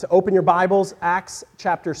to open your Bibles, Acts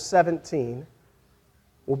chapter 17.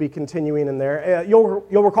 We'll be continuing in there. You'll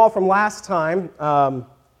recall from last time,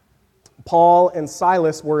 Paul and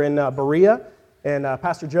Silas were in Berea, and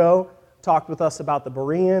Pastor Joe talked with us about the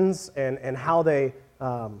Bereans and how they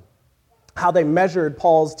measured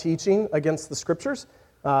Paul's teaching against the Scriptures.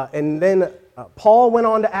 And then Paul went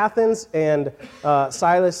on to Athens, and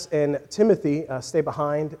Silas and Timothy stayed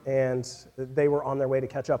behind, and they were on their way to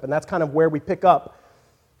catch up. And that's kind of where we pick up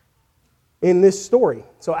in this story.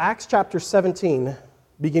 So Acts chapter 17,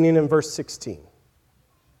 beginning in verse 16.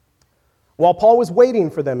 While Paul was waiting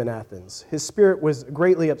for them in Athens, his spirit was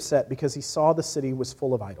greatly upset because he saw the city was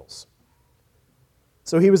full of idols.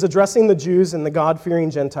 So he was addressing the Jews and the God-fearing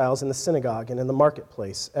Gentiles in the synagogue and in the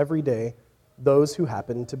marketplace every day, those who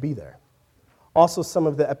happened to be there. Also, some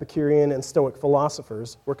of the Epicurean and Stoic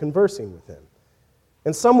philosophers were conversing with him.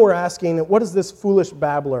 And some were asking, "What does this foolish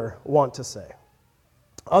babbler want to say?"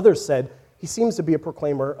 Others said, "He seems to be a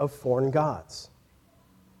proclaimer of foreign gods."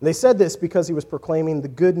 And they said this because he was proclaiming the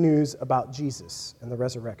good news about Jesus and the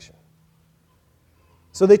resurrection.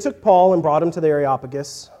 So they took Paul and brought him to the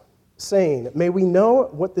Areopagus, saying, "May we know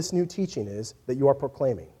what this new teaching is that you are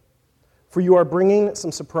proclaiming. For you are bringing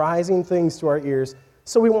some surprising things to our ears,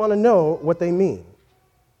 so we want to know what they mean."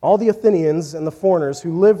 All the Athenians and the foreigners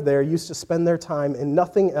who lived there used to spend their time in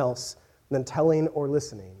nothing else than telling or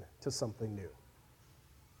listening to something new.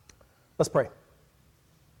 Let's pray.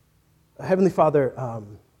 Heavenly Father,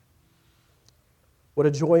 what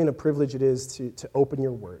a joy and a privilege it is to open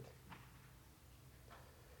your word,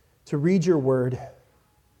 to read your word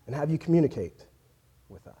and have you communicate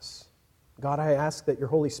with us. God, I ask that your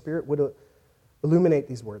Holy Spirit would illuminate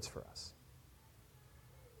these words for us,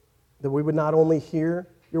 that we would not only hear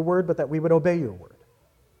your word, but that we would obey your word,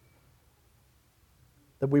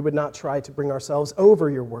 that we would not try to bring ourselves over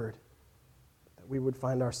your word, that we would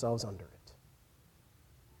find ourselves under it.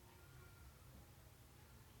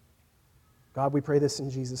 God, we pray this in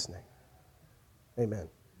Jesus' name. Amen.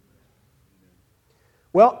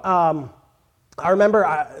 Well, I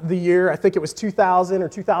remember the year, I think it was 2000 or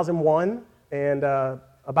 2001, and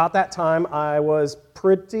about that time I was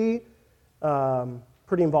pretty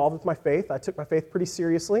involved with my faith. I took my faith pretty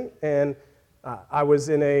seriously, and I was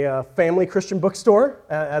in a family Christian bookstore,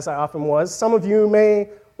 as I often was. Some of you may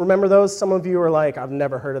remember those. Some of you are like, "I've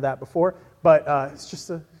never heard of that before," but it's just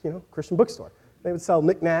a Christian bookstore. They would sell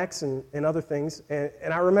knickknacks and other things.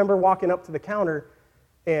 And I remember walking up to the counter,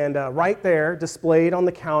 and right there, displayed on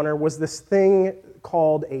the counter, was this thing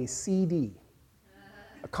called a CD,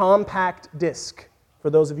 a compact disc, for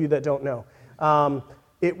those of you that don't know.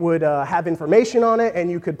 It would have information on it, and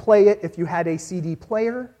you could play it if you had a CD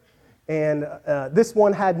player. And this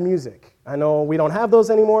one had music. I know we don't have those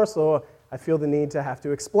anymore, so I feel the need to have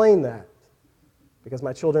to explain that, because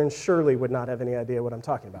my children surely would not have any idea what I'm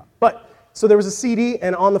talking about. So there was a CD,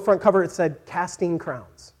 and on the front cover it said, "Casting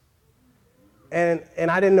Crowns." And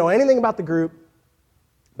I didn't know anything about the group,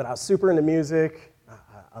 but I was super into music.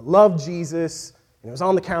 I loved Jesus, and it was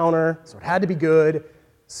on the counter, so it had to be good.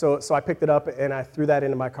 So I picked it up, and I threw that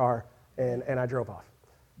into my car, and I drove off,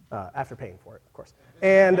 after paying for it, of course.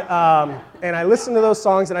 And I listened to those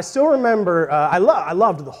songs, and I still remember, I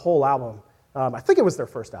loved the whole album. I think it was their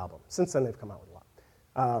first album. Since then, they've come out with a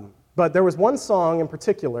lot. But there was one song in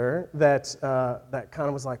particular that kind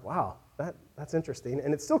of was like, wow, that's interesting,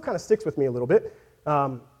 and it still kind of sticks with me a little bit.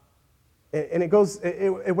 And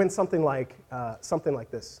it went something like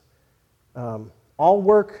this: all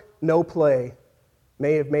work, no play,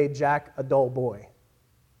 may have made Jack a dull boy,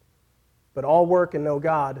 but all work and no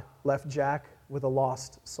God left Jack with a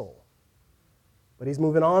lost soul. But he's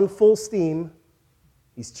moving on full steam.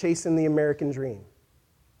 He's chasing the American dream.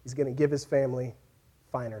 He's going to give his family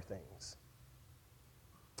finer things.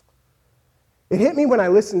 It hit me when I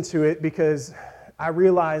listened to it, because I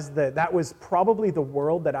realized that was probably the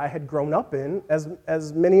world that I had grown up in,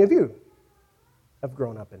 as many of you have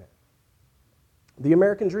grown up in it. The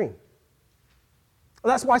American dream.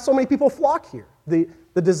 That's why so many people flock here. The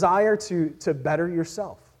desire to better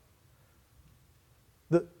yourself.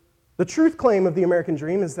 The truth claim of the American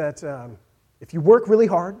dream is that if you work really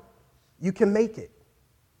hard, you can make it.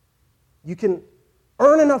 You can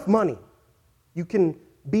earn enough money. You can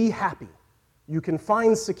be happy. You can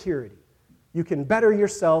find security. You can better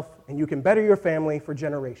yourself, and you can better your family for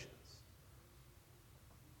generations.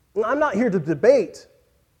 Now, I'm not here to debate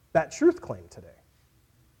that truth claim today.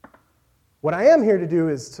 What I am here to do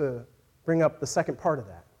is to bring up the second part of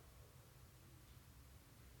that.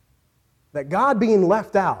 That God being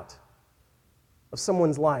left out of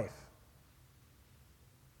someone's life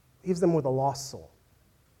leaves them with a lost soul.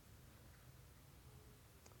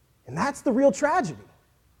 And that's the real tragedy.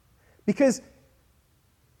 Because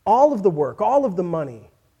all of the work, all of the money,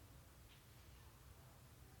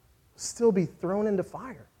 will still be thrown into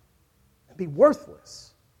fire and be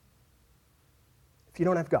worthless if you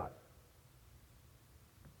don't have God.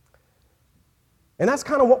 And that's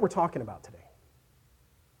kind of what we're talking about today.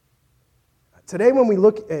 Today, when we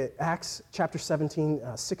look at Acts chapter 17,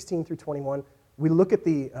 16 through 21, we look at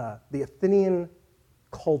the Athenian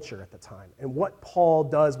culture at the time and what Paul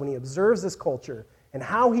does when he observes this culture and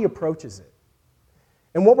how he approaches it.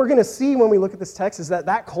 And what we're going to see when we look at this text is that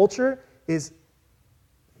that culture is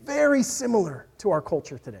very similar to our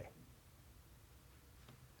culture today.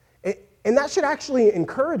 And that should actually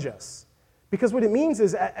encourage us, because what it means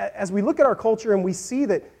is as we look at our culture and we see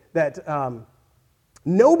that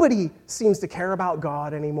nobody seems to care about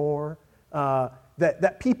God anymore,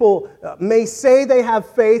 that people may say they have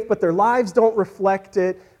faith, but their lives don't reflect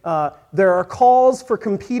it. There are calls for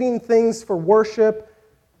competing things for worship.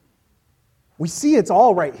 We see it's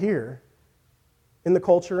all right here in the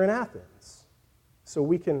culture in Athens. So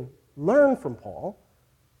we can learn from Paul,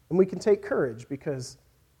 and we can take courage, because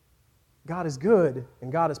God is good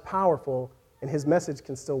and God is powerful, and his message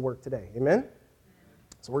can still work today. Amen?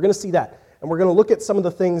 So we're going to see that. And we're going to look at some of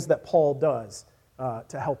the things that Paul does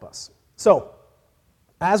to help us. So,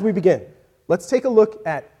 as we begin, let's take a look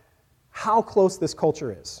at how close this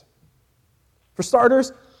culture is. For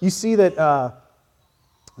starters, you see that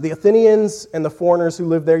the Athenians and the foreigners who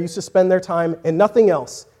lived there used to spend their time in nothing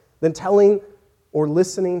else than telling or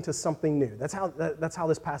listening to something new. That's how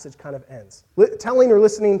this passage kind of ends. Telling or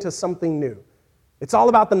listening to something new. It's all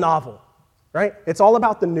about the novel, right? It's all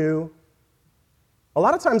about the new. A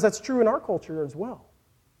lot of times that's true in our culture as well.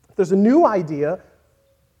 If there's a new idea,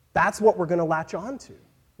 that's what we're going to latch on to.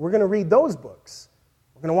 We're going to read those books.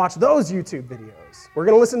 We're going to watch those YouTube videos. We're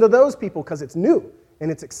going to listen to those people because it's new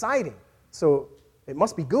and it's exciting. So it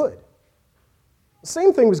must be good. The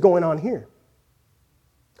same thing was going on here.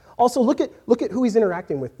 Also, look at who he's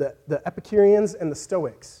interacting with, the Epicureans and the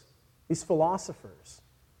Stoics, these philosophers.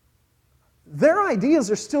 Their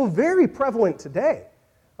ideas are still very prevalent today.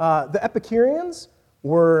 The Epicureans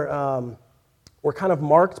were kind of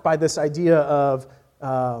marked by this idea of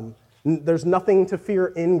there's nothing to fear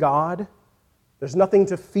in God. There's nothing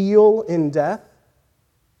to feel in death.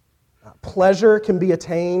 Pleasure can be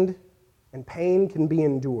attained, and pain can be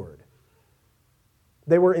endured.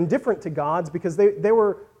 They were indifferent to gods because they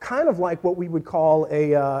were kind of like what we would call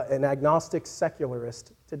an agnostic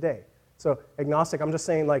secularist today. So agnostic, I'm just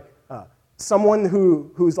saying like someone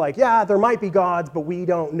who's like, yeah, there might be gods, but we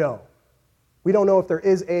don't know. We don't know if there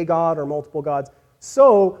is a god or multiple gods.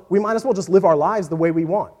 So we might as well just live our lives the way we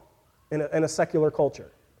want in a secular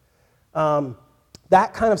culture.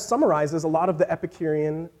 That kind of summarizes a lot of the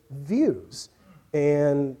Epicurean views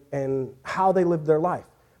and how they lived their life.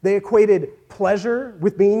 They equated pleasure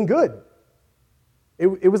with being good.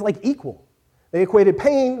 It was like equal. They equated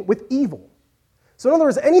pain with evil. So in other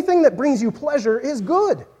words, anything that brings you pleasure is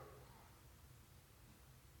good.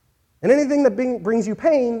 And anything that brings you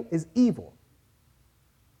pain is evil.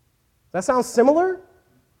 That sounds similar?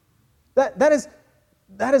 That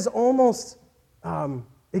is almost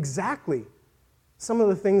exactly some of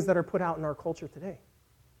the things that are put out in our culture today.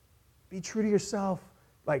 Be true to yourself.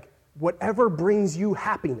 Like, whatever brings you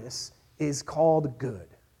happiness is called good.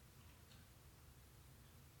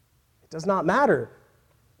 It does not matter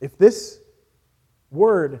if this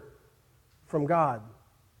word from God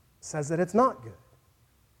says that it's not good.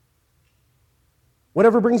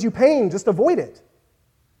 Whatever brings you pain, just avoid it,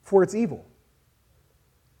 for it's evil.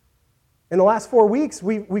 In the last 4 weeks,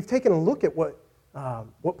 we've taken a look at what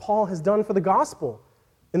Paul has done for the gospel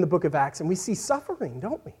in the book of Acts, and we see suffering,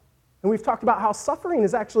 don't we? And we've talked about how suffering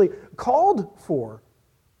is actually called for,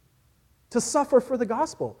 to suffer for the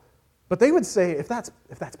gospel. But they would say, if that's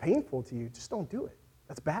painful to you, just don't do it.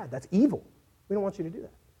 That's bad. That's evil. We don't want you to do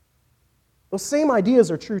that. Those same ideas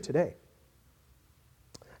are true today.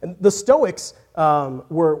 And the Stoics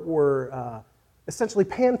were essentially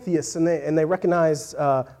pantheists, and they recognized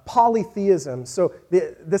polytheism. So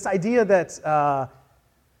this idea that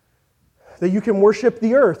you can worship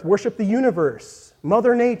the earth, worship the universe,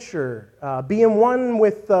 Mother Nature, be in one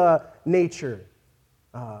with nature,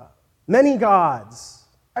 many gods,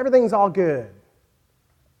 everything's all good.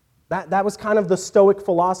 That was kind of the Stoic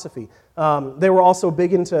philosophy. They were also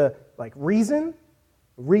big into like reason.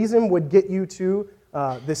 Reason would get you to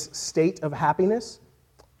this state of happiness.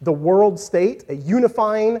 The world state, a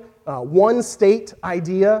unifying one state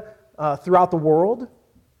idea throughout the world.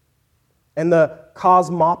 And the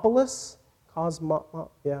cosmopolis, I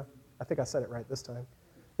think I said it right this time.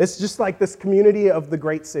 It's just like this community of the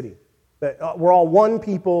great city. that we're all one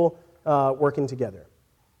people working together.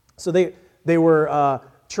 So they were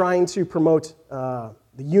trying to promote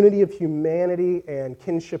the unity of humanity and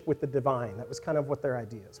kinship with the divine. That was kind of what their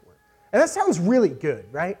ideas were. And that sounds really good,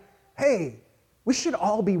 right? Hey, we should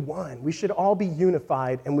all be one. We should all be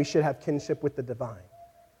unified, and we should have kinship with the divine.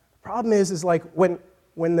 The problem is like when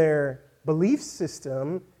their belief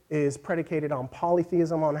system is predicated on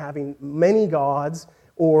polytheism, on having many gods,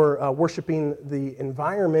 or worshiping the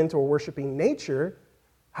environment or worshiping nature,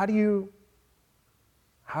 how do you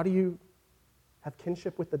have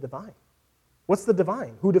kinship with the divine? What's the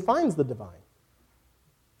divine? Who defines the divine?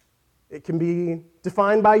 It can be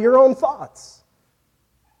defined by your own thoughts.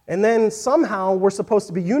 And then somehow we're supposed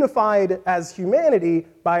to be unified as humanity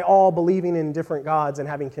by all believing in different gods and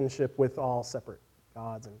having kinship with all separate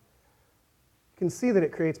gods. And you can see that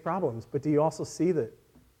it creates problems, but do you also see that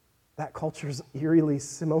that culture is eerily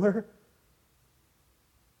similar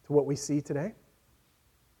to what we see today?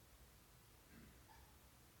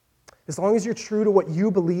 As long as you're true to what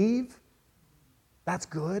you believe, that's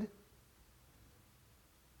good.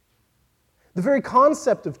 The very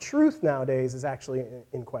concept of truth nowadays is actually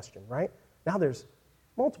in question, right? Now there's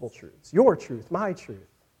multiple truths. Your truth, my truth.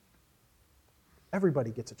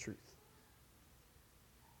 Everybody gets a truth.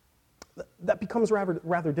 That becomes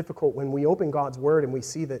rather difficult when we open God's Word and we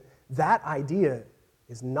see that that idea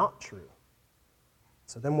is not true.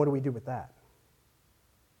 So then what do we do with that?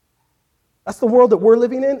 That's the world that we're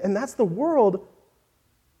living in, and that's the world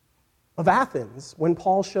of Athens when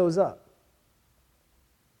Paul shows up.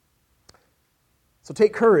 So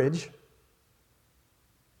take courage.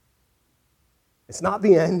 It's not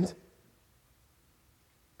the end.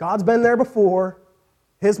 God's been there before.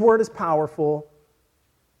 His word is powerful.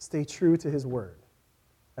 Stay true to his word,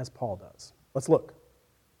 as Paul does. Let's look.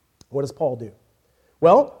 What does Paul do?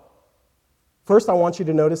 Well, first I want you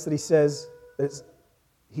to notice that he says that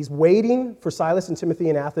he's waiting for Silas and Timothy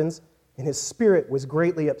in Athens, and his spirit was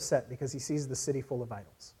greatly upset because he sees the city full of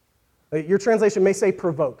idols. Your translation may say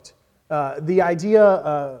provoked. The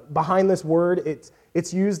idea behind this word,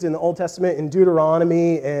 it's used in the Old Testament, in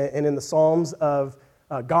Deuteronomy, and in the Psalms of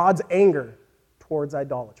God's anger towards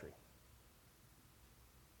idolatry.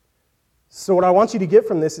 So what I want you to get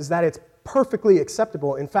from this is that it's perfectly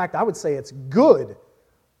acceptable. In fact, I would say it's good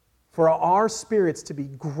for our spirits to be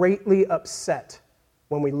greatly upset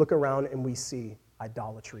when we look around and we see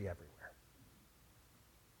idolatry everywhere.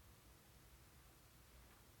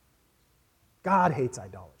 God hates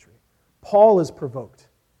idolatry. Paul is provoked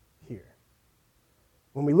here.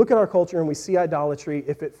 When we look at our culture and we see idolatry,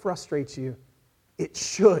 if it frustrates you, it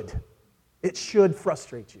should. It should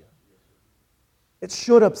frustrate you. It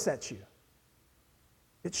should upset you.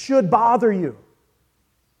 It should bother you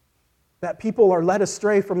that people are led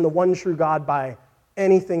astray from the one true God by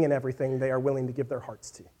anything and everything they are willing to give their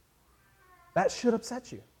hearts to. That should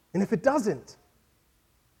upset you. And if it doesn't,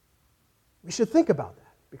 we should think about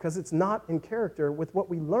that because it's not in character with what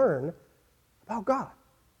we learn about God.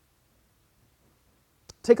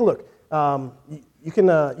 Take a look. You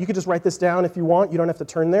can just write this down if you want. You don't have to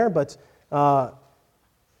turn there, but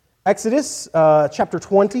Exodus chapter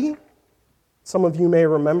 20. Some of you may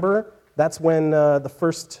remember that's when the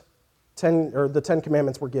first 10 or the 10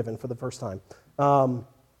 commandments were given for the first time.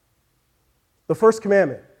 The first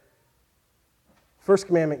commandment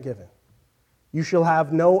given: you shall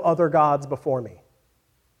have no other gods before me.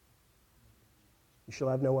 You shall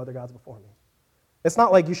have no other gods before me. It's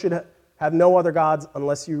not like you should have no other gods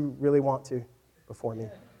unless you really want to before me.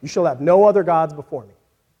 You shall have no other gods before me.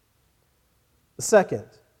 The second,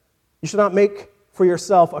 you shall not make for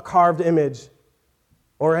yourself a carved image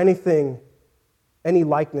or anything, any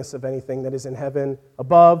likeness of anything that is in heaven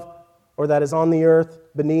above, or that is on the earth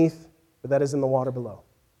beneath, or that is in the water below.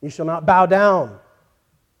 You shall not bow down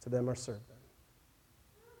to them or serve them.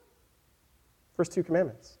 First two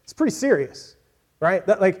commandments. It's pretty serious, right?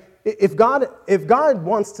 That, like, if God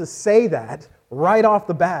wants to say that right off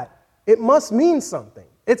the bat, it must mean something.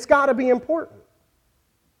 It's got to be important.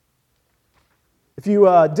 If you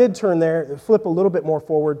did turn there, flip a little bit more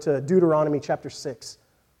forward to Deuteronomy chapter 6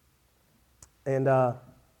 and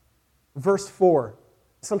verse 4.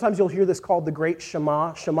 Sometimes you'll hear this called the Great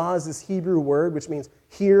Shema. Shema is this Hebrew word which means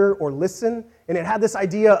hear or listen, and it had this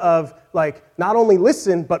idea of like not only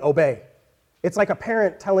listen but obey. It's like a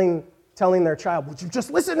parent telling their child, "Would you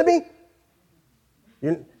just listen to me?"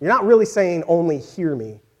 You're not really saying only hear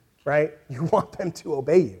me, right? You want them to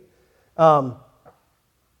obey you.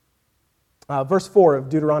 Verse 4 of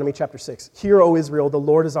Deuteronomy chapter 6. Hear, O Israel, the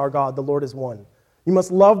Lord is our God, the Lord is one. You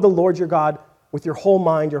must love the Lord your God with your whole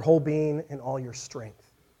mind, your whole being, and all your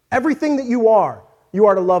strength. Everything that you are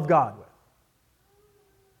to love God with.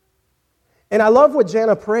 And I love what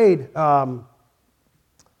Jana prayed at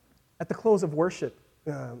the close of worship.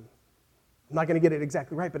 I'm not going to get it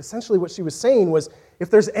exactly right, but essentially what she was saying was, if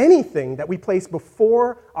there's anything that we place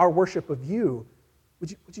before our worship of you,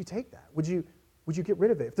 would you take that? Would you get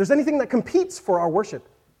rid of it? If there's anything that competes for our worship,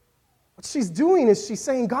 what she's doing is she's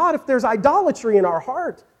saying, God, if there's idolatry in our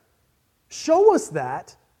heart, show us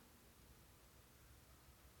that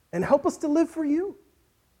and help us to live for you.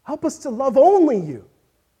 Help us to love only you.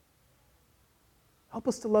 Help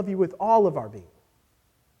us to love you with all of our being.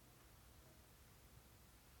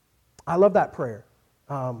 I love that prayer.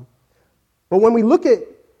 But when we look at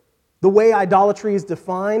the way idolatry is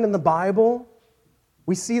defined in the Bible,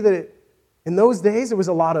 we see that in those days it was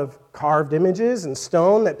a lot of carved images and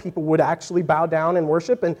stone that people would actually bow down and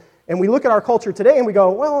worship. And we look at our culture today and we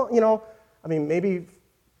go, well, maybe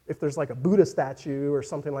if there's like a Buddha statue or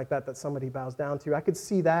something like that somebody bows down to, I could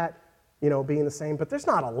see that, being the same. But there's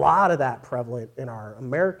not a lot of that prevalent in our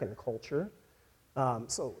American culture.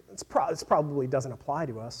 So this probably doesn't apply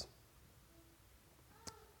to us.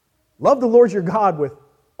 Love the Lord your God with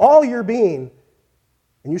all your being,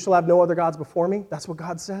 and you shall have no other gods before me. That's what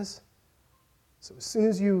God says. So as soon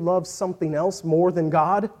as you love something else more than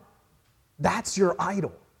God, that's your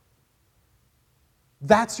idol.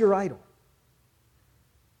 That's your idol.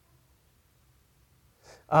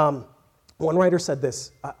 One writer said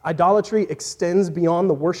this, idolatry extends beyond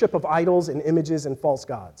the worship of idols and images and false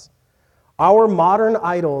gods. Our modern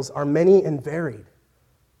idols are many and varied.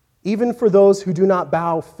 Even for those who do not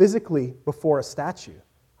bow physically before a statue,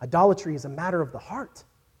 idolatry is a matter of the heart.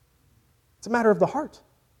 It's a matter of the heart.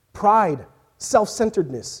 Pride,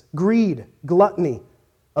 self-centeredness, greed, gluttony,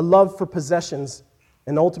 a love for possessions,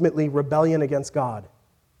 and ultimately rebellion against God.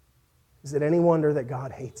 Is it any wonder that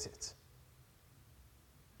God hates it?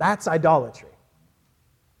 That's idolatry.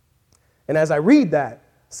 And as I read that,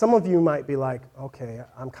 some of you might be like, okay,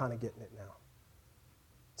 I'm kind of getting it now.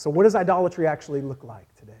 So what does idolatry actually look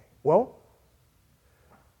like today? Well,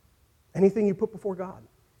 anything you put before God.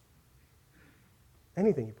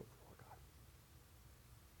 Anything you put before God.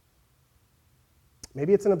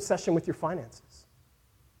 Maybe it's an obsession with your finances.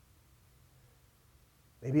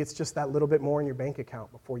 Maybe it's just that little bit more in your bank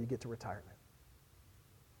account before you get to retirement.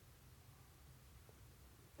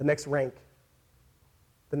 The next rank,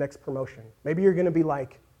 the next promotion. Maybe you're going to be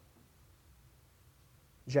like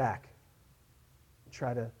Jack and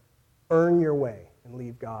try to earn your way and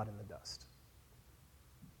leave God in the dust.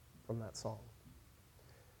 From that song.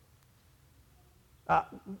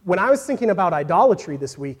 When I was thinking about idolatry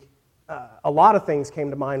this week, a lot of things came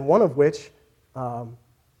to mind, one of which,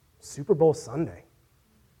 Super Bowl Sunday.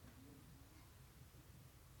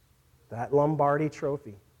 That Lombardi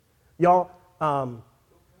trophy. Y'all,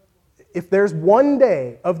 if there's one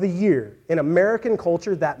day of the year in American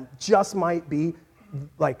culture that just might be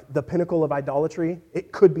like the pinnacle of idolatry,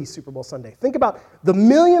 it could be Super Bowl Sunday. Think about the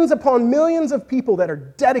millions upon millions of people that are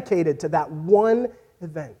dedicated to that one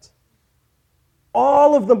event.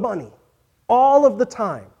 All of the money, all of the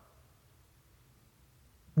time.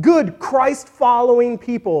 Good Christ-following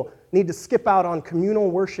people need to skip out on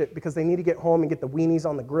communal worship because they need to get home and get the weenies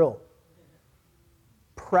on the grill.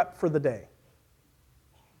 Prep for the day.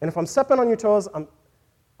 And if I'm stepping on your toes,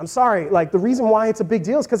 I'm sorry. Like, the reason why it's a big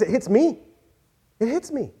deal is because it hits me. It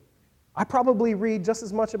hits me. I probably read just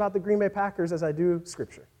as much about the Green Bay Packers as I do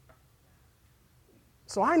Scripture.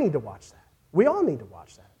 So I need to watch that. We all need to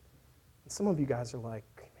watch that. And some of you guys are like,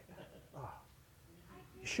 oh,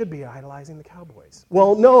 you should be idolizing the Cowboys.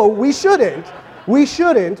 Well, no, we shouldn't. We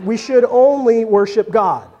shouldn't. We should only worship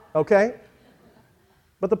God, okay?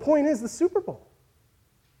 But the point is the Super Bowl.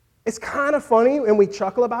 It's kind of funny and we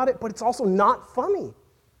chuckle about it, but it's also not funny.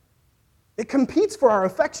 It competes for our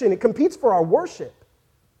affection. It competes for our worship.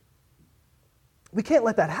 We can't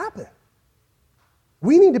let that happen.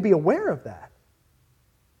 We need to be aware of that.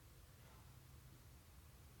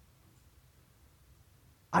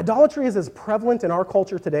 Idolatry is as prevalent in our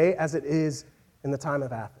culture today as it is in the time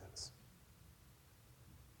of Athens.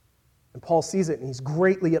 And Paul sees it and he's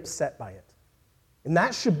greatly upset by it. And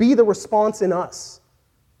that should be the response in us.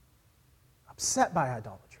 Upset by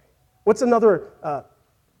idolatry. What's another,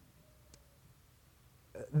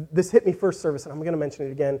 this hit me first service, and I'm going to mention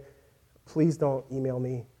it again. Please don't email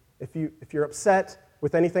me. If you're upset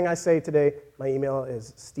with anything I say today, my email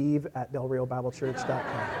is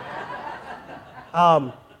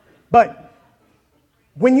steve@delrealbiblechurch.com. But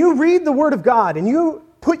when you read the Word of God and you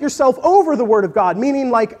put yourself over the Word of God,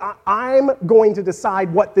 meaning like I'm going to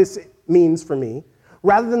decide what this means for me,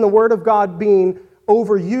 rather than the Word of God being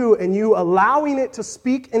over you and you allowing it to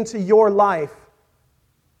speak into your life,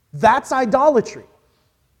 that's idolatry.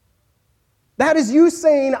 That is you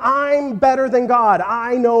saying, I'm better than God.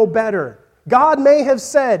 I know better. God may have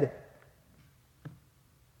said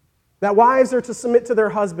that wives are to submit to their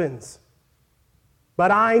husbands,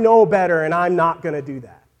 but I know better and I'm not going to do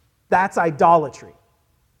that. That's idolatry.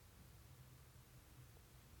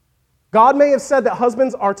 God may have said that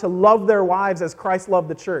husbands are to love their wives as Christ loved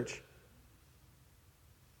the church.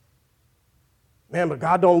 Man, but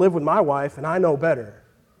God don't live with my wife and I know better.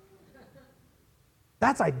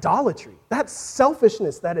 That's idolatry. That's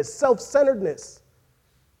selfishness. That is self-centeredness.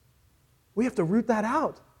 We have to root that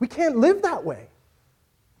out. We can't live that way.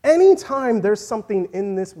 Anytime there's something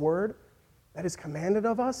in this word that is commanded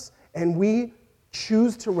of us and we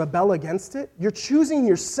choose to rebel against it, you're choosing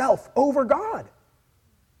yourself over God.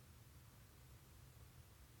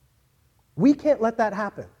 We can't let that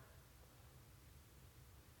happen.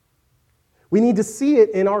 We need to see it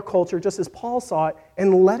in our culture just as Paul saw it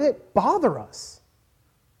and let it bother us.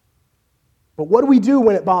 But what do we do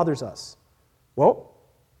when it bothers us? Well,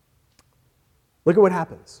 look at what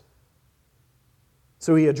happens.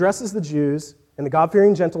 So he addresses the Jews and the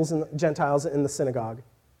God-fearing Gentiles in the synagogue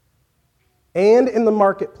and in the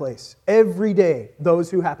marketplace every day,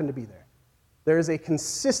 those who happen to be there. There is a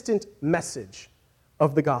consistent message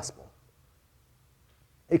of the gospel.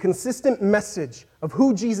 A consistent message of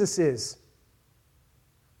who Jesus is,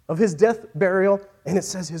 of his death, burial, and it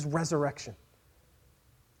says his resurrection.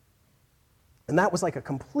 And that was like a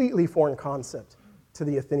completely foreign concept to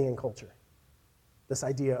the Athenian culture, this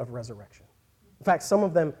idea of resurrection. In fact, some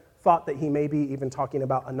of them thought that he may be even talking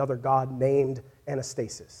about another god named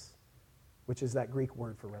Anastasis, which is that Greek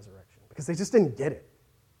word for resurrection, because they just didn't get it.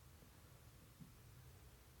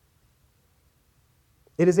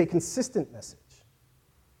 It is a consistent message.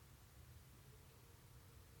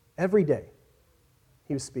 Every day,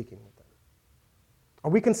 he was speaking with them.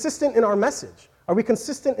 Are we consistent in our message? Are we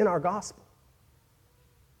consistent in our gospel?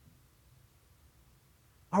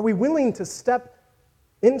 Are we willing to step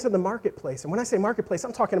into the marketplace? And when I say marketplace,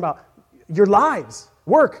 I'm talking about your lives,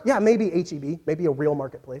 work. Yeah, maybe HEB, maybe a real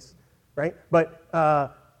marketplace, right? But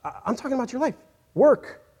I'm talking about your life,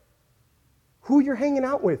 work, who you're hanging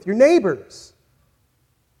out with, your neighbors.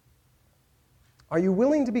 Are you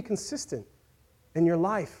willing to be consistent in your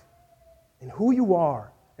life, in who you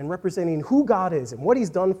are, and representing who God is and what he's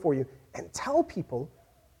done for you, and tell people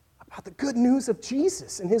about the good news of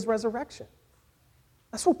Jesus and his resurrection?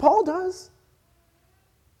 That's what Paul does.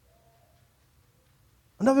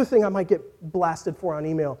 Another thing I might get blasted for on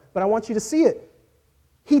email, but I want you to see it.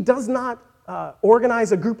 He does not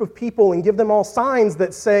organize a group of people and give them all signs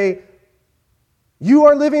that say, you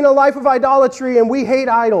are living a life of idolatry and we hate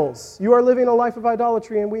idols. You are living a life of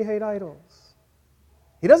idolatry and we hate idols.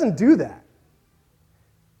 He doesn't do that.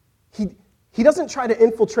 He doesn't try to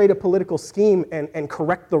infiltrate a political scheme and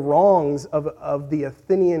correct the wrongs of the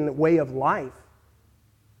Athenian way of life.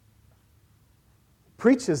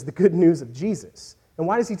 Preaches the good news of Jesus. And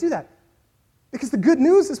why does he do that? Because the good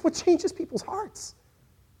news is what changes people's hearts.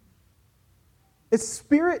 It's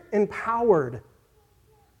spirit-empowered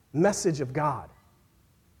message of God.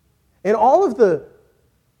 And all of the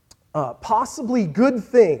possibly good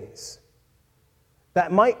things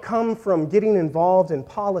that might come from getting involved in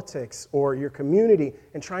politics or your community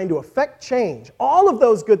and trying to affect change, all of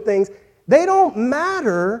those good things, they don't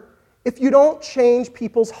matter if you don't change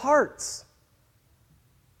people's hearts.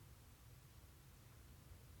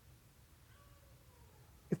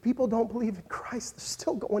 If people don't believe in Christ, they're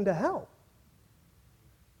still going to hell.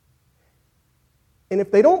 And if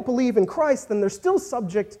they don't believe in Christ, then they're still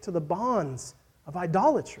subject to the bonds of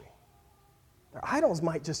idolatry. Their idols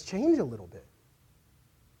might just change a little bit.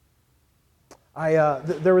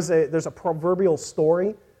 There's a proverbial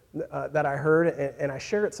story that I heard, and I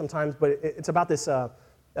share it sometimes, but it's about this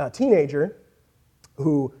teenager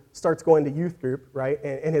who starts going to youth group, right?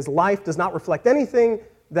 And his life does not reflect anything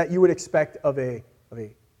that you would expect of a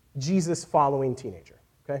Jesus-following teenager,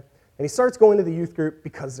 okay? And he starts going to the youth group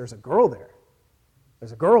because there's a girl there.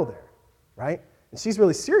 There's a girl there, right? And she's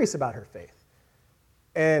really serious about her faith.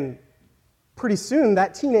 And pretty soon,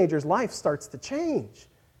 that teenager's life starts to change.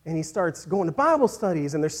 And he starts going to Bible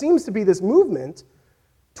studies, and there seems to be this movement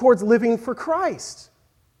towards living for Christ.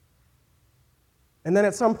 And then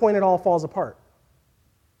at some point, it all falls apart.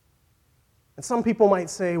 And some people might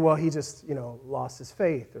say, well, he just, lost his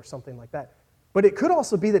faith or something like that. But it could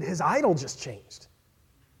also be that his idol just changed.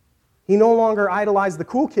 He no longer idolized the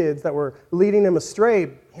cool kids that were leading him astray.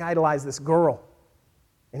 He idolized this girl.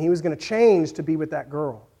 And he was going to change to be with that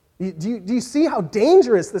girl. Do you see how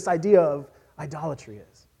dangerous this idea of idolatry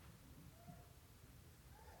is?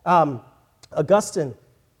 Augustine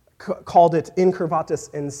called it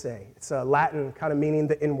incurvatus ense. It's a Latin kind of meaning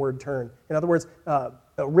the inward turn. In other words,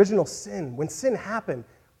 original sin, when sin happened,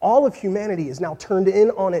 all of humanity is now turned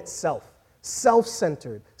in on itself,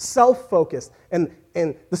 self-centered, self-focused. And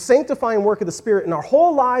the sanctifying work of the Spirit in our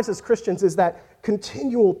whole lives as Christians is that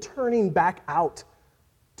continual turning back out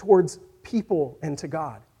towards people and to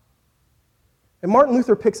God. And Martin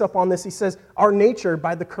Luther picks up on this. He says, our nature,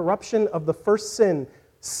 by the corruption of the first sin,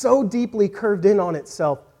 so deeply curved in on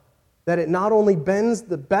itself that it not only bends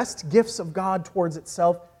the best gifts of God towards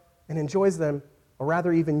itself and enjoys them, or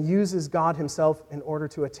rather even uses God himself in order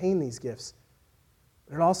to attain these gifts,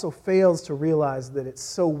 but it also fails to realize that it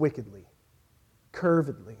so wickedly,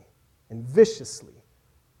 curvedly, and viciously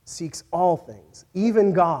seeks all things,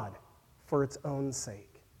 even God, for its own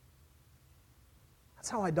sake. That's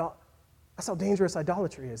how dangerous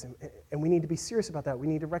idolatry is, and we need to be serious about that. We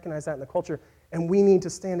need to recognize that in the culture, and we need to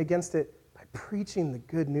stand against it by preaching the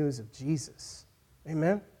good news of Jesus.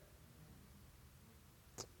 Amen?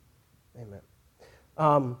 Amen.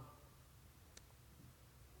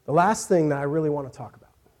 The last thing that I really want to talk about.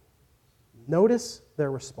 Notice their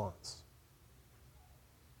response.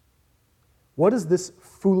 What does this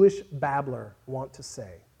foolish babbler want to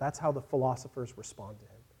say? That's how the philosophers respond to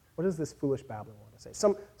him. What does this foolish babbler want to say?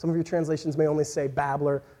 Some of your translations may only say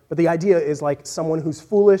babbler, but the idea is like someone who's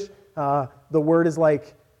foolish. The word is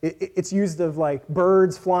like, it's used of like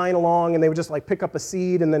birds flying along and they would just like pick up a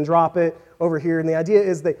seed and then drop it over here. And the idea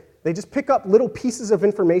is they just pick up little pieces of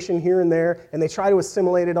information here and there and they try to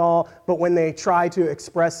assimilate it all, but when they try to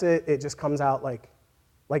express it, it just comes out like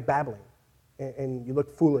babbling. And you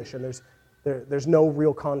look foolish and there's no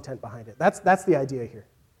real content behind it. That's the idea here.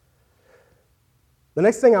 The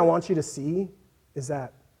next thing I want you to see is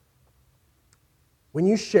that when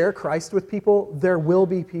you share Christ with people, there will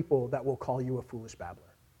be people that will call you a foolish babbler.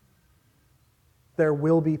 There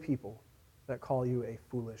will be people that call you a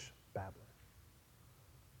foolish babbler.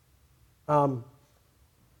 1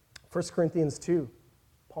 Corinthians 2,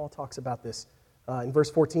 Paul talks about this. In verse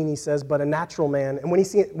 14, he says, but a natural man, and when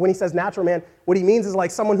he says natural man, what he means is like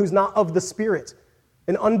someone who's not of the Spirit,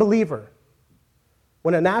 an unbeliever.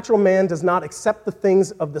 When a natural man does not accept the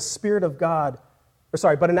things of the Spirit of God,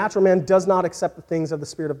 but a natural man does not accept the things of the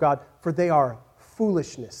Spirit of God, for they are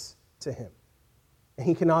foolishness to him. And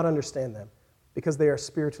he cannot understand them, because they are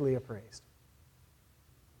spiritually appraised.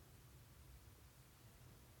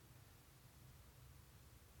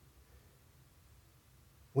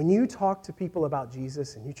 When you talk to people about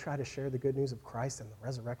Jesus and you try to share the good news of Christ and the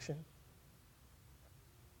resurrection,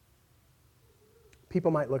 people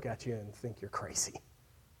might look at you and think you're crazy,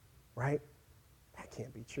 right? That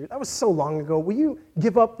can't be true. That was so long ago. Will you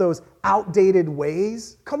give up those outdated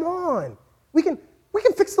ways? Come on. We can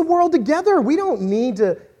fix the world together. We don't need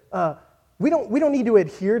to we don't need to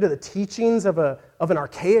adhere to the teachings of an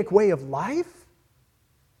archaic way of life.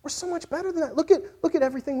 We're so much better than that. Look at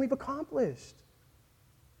everything we've accomplished.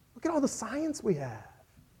 Look at all the science we have.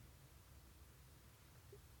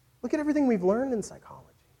 Look at everything we've learned in psychology.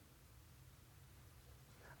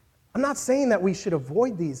 I'm not saying that we should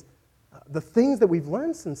avoid the things that we've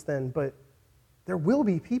learned since then, but there will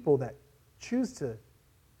be people that choose to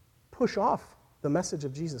push off the message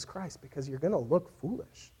of Jesus Christ because you're going to look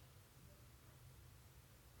foolish.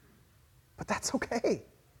 But that's okay.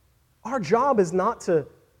 Our job is not to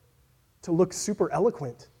look super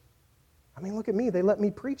eloquent. I mean, look at me. They let me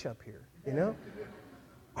preach up here, you know?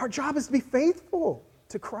 Our job is to be faithful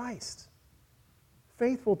to Christ,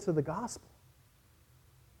 faithful to the gospel.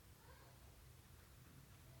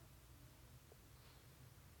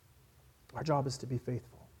 Our job is to be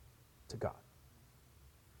faithful to God.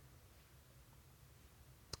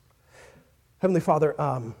 Heavenly Father,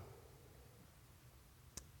 I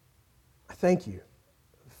thank you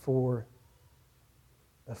for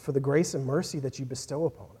the grace and mercy that you bestow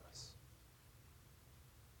upon us.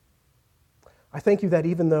 I thank you that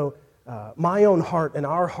even though my own heart and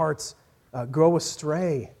our hearts go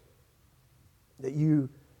astray, that you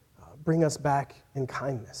bring us back in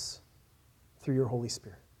kindness through your Holy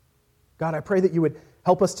Spirit. God, I pray that you would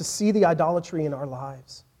help us to see the idolatry in our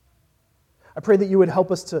lives. I pray that you would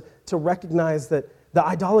help us to recognize that the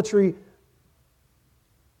idolatry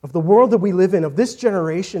of the world that we live in, of this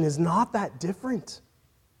generation, is not that different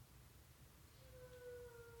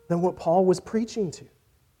than what Paul was preaching to.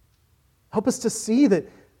 Help us to see that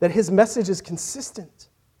his message is consistent,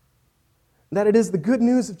 that it is the good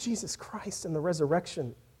news of Jesus Christ and the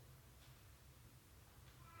resurrection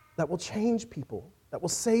that will change people, that will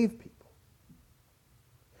save people.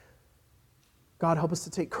 God, help us to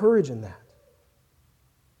take courage in that.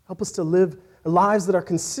 Help us to live lives that are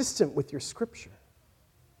consistent with your Scripture.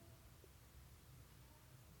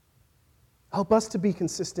 Help us to be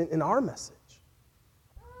consistent in our message.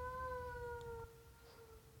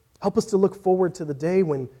 Help us to look forward to the day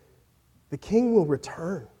when the King will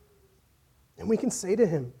return. And we can say to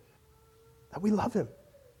him that we love him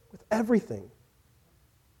with everything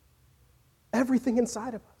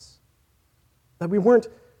inside of us. That we weren't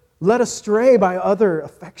led astray by other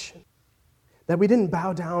affection. That we didn't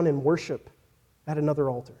bow down and worship at another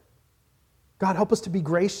altar. God, help us to be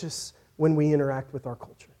gracious when we interact with our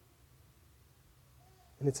culture.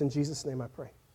 And it's in Jesus' name I pray.